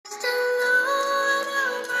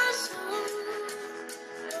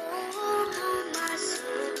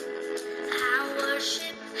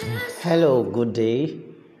Hello, good day.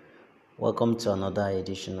 Welcome to another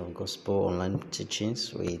edition of Gospel Online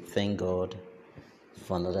Teachings. We thank God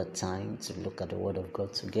for another time to look at the Word of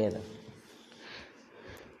God together.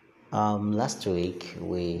 Last week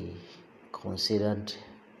we considered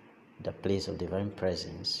the place of divine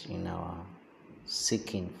presence in our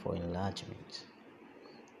seeking for enlargement,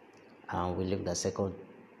 and we looked at Second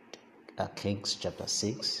Kings chapter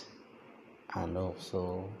 6 and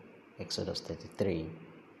also Exodus 33.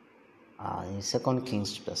 In 2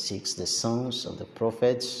 Kings chapter 6, the sons of the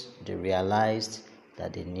prophets, they realized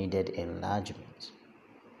that they needed enlargement.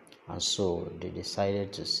 And so they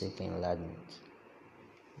decided to seek enlargement.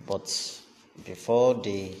 But before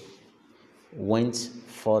they went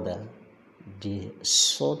further, they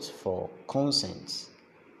sought for consent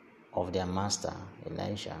of their master,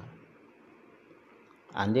 Elisha.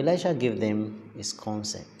 And Elisha gave them his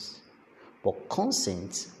consent. But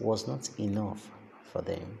consent was not enough for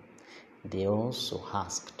them. They also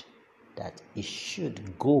asked that he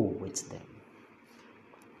should go with them.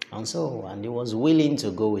 And he was willing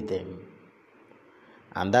to go with them.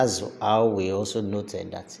 And that's how we also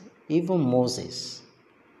noted that even Moses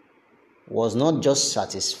was not just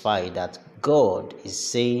satisfied that God is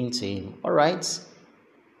saying to him, all right,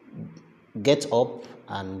 get up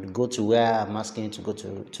and go to where I'm asking you to go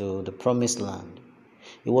to the promised land.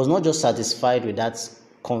 He was not just satisfied with that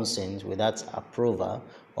consent, with that approval,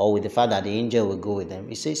 or with the fact that the angel will go with them.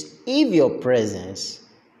 He says, if your presence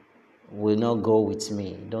will not go with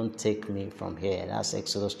me, don't take me from here. That's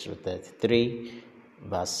Exodus 33,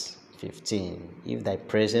 verse 15. If thy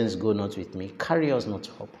presence go not with me, carry us not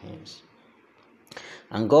up hence.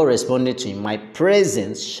 And God responded to him, my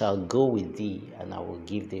presence shall go with thee, and I will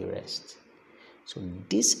give thee rest. So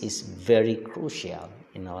this is very crucial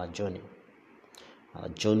in our journey. Our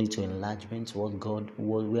journey to enlargement,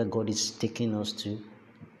 where God is taking us to.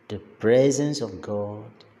 The presence of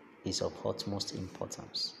God is of utmost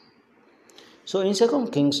importance. So in 2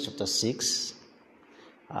 Kings chapter 6,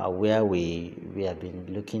 where we have been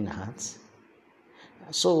looking at,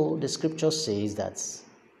 so the scripture says that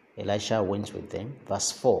Elisha went with them.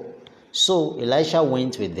 Verse 4. So Elisha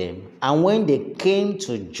went with them, and when they came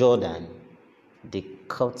to Jordan, they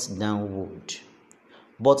cut down wood.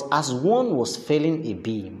 But as one was felling a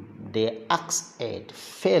beam, the axe head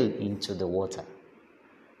fell into the water.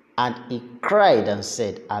 And he cried and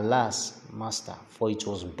said, alas, master, for it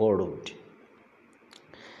was borrowed.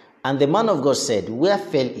 And the man of God said, where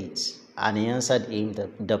fell it? And he answered him,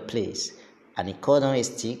 the place. And he caught down a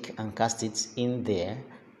stick and cast it in there,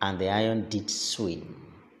 and the iron did swim.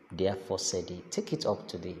 Therefore said he, take it up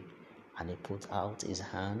to thee. And he put out his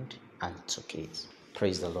hand and took it.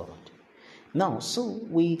 Praise the Lord. Now, so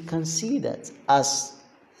we can see that as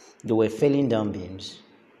they were felling down beams,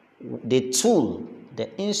 the tool, the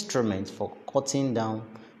instrument for cutting down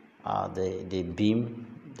the beam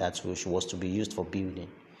that was to be used for building,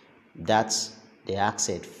 that the axe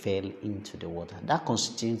head fell into the water. That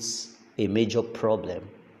constitutes a major problem,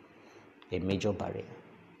 a major barrier.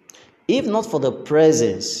 If not for the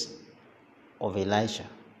presence of Elisha,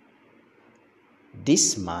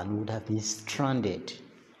 this man would have been stranded.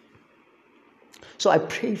 So I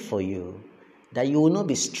pray for you that you will not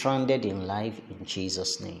be stranded in life in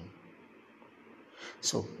Jesus' name.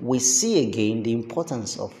 So we see again the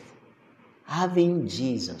importance of having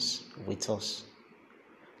Jesus with us,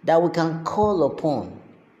 that we can call upon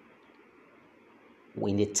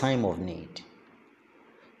in the time of need.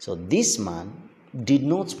 So this man did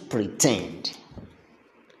not pretend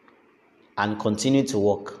and continue to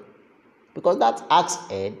walk, because that axe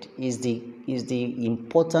head is the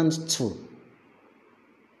important tool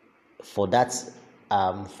for that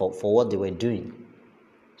for what they were doing.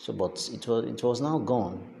 So, but it was now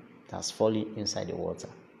gone. It has fallen inside the water.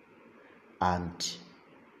 And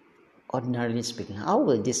ordinarily speaking, how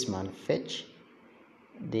will this man fetch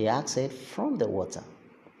the axe head from the water?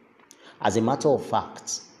 As a matter of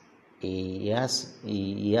fact, he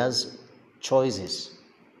has choices.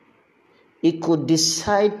 He could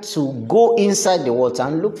decide to go inside the water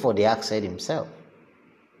and look for the axe head himself.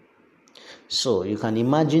 So you can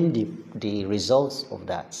imagine the results of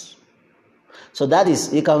that. So that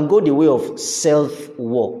is, it can go the way of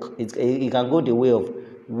self-work. It can go the way of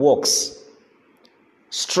works.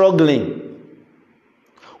 Struggling.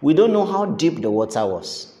 We don't know how deep the water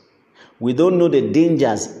was. We don't know the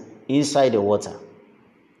dangers inside the water.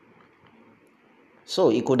 So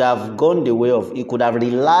he could have gone the way of, he could have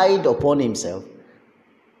relied upon himself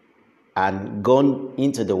and gone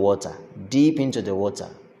into the water, deep into the water,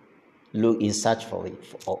 look in search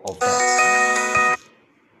of that.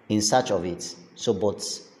 In search of it. So, but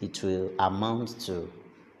it will amount to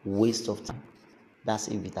waste of time. That's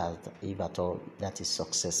if at all that is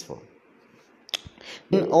successful.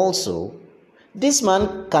 And also, this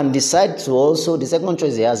man can decide to also, the second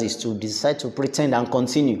choice he has is to decide to pretend and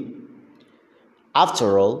continue.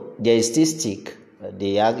 After all, there is still stick.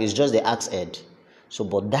 It's just the axe head. So,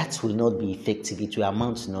 but that will not be effective. It will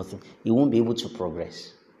amount to nothing. He won't be able to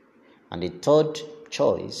progress. And the third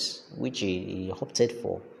choice, which he opted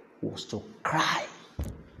for, was to cry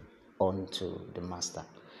unto the master.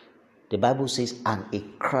 The Bible says, and he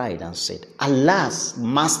cried and said, "Alas,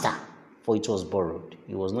 master," for it was borrowed.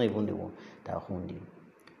 He was not even the one that owned him.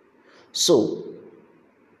 So,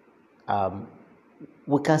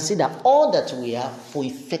 we can see that all that we have for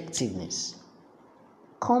effectiveness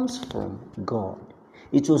comes from God.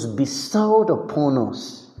 It was bestowed upon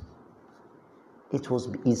us.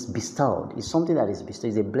 It's bestowed. It's something that is bestowed.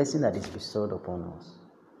 It's a blessing that is bestowed upon us.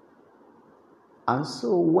 And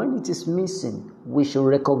so when it is missing, we should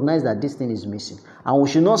recognize that this thing is missing. And we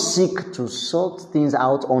should not seek to sort things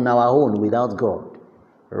out on our own without God.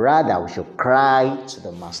 Rather, we should cry to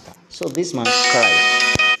the master. So this man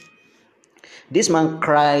cried. This man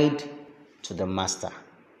cried to the master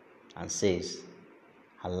and says,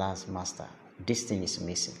 "Alas, master, this thing is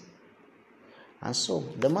missing." And so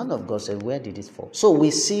the man of God said, "Where did it fall?" So we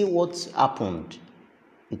see what happened.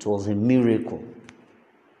 It was a miracle.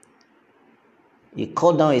 He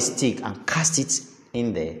cut down a stick and cast it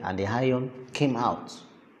in there, and the iron came out.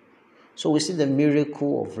 So we see the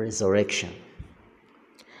miracle of resurrection.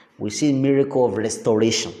 We see the miracle of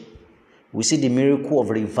restoration. We see the miracle of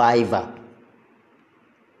revival.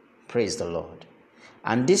 Praise the Lord.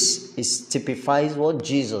 And this typifies what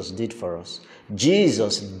Jesus did for us.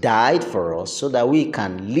 Jesus died for us so that we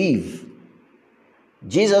can live.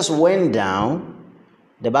 Jesus went down.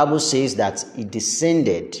 The Bible says that he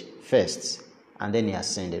descended first and then he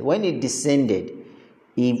ascended. When he descended,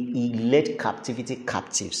 he led captivity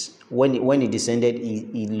captives. When he descended,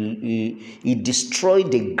 he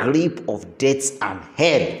destroyed the grip of death and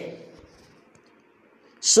hell,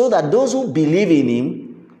 so that those who believe in him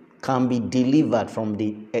can be delivered from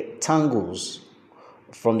the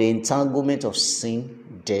entanglement of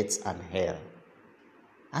sin, death, and hell.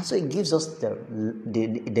 And so it gives us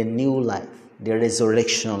the new life, the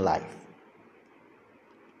resurrection life.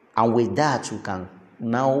 And with that, we can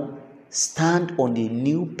now stand on a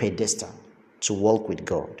new pedestal to walk with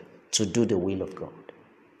God, to do the will of God.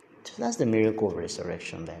 So that's the miracle of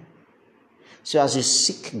resurrection there. So as you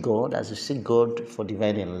seek God for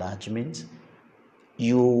divine enlargement,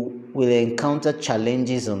 you will encounter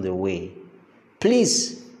challenges on the way.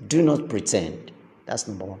 Please do not pretend. That's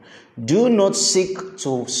number one. Do not seek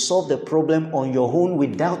to solve the problem on your own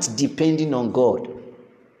without depending on God.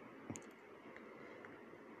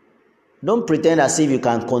 Don't pretend as if you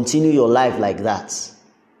can continue your life like that.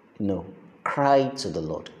 No. Cry to the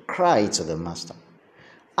Lord. Cry to the Master.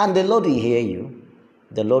 And the Lord will hear you.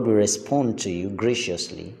 The Lord will respond to you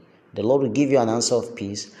graciously. The Lord will give you an answer of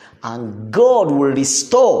peace. And God will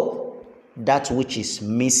restore that which is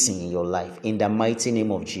missing in your life in the mighty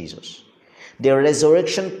name of Jesus. The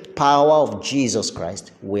resurrection power of Jesus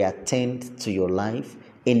Christ will attend to your life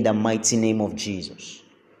in the mighty name of Jesus.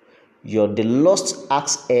 The lost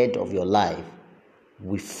axe head of your life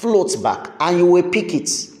will float back, and you will pick it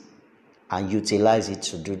and utilize it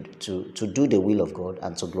to do the will of God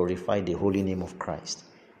and to glorify the holy name of Christ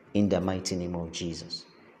in the mighty name of Jesus.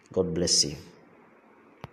 God bless you.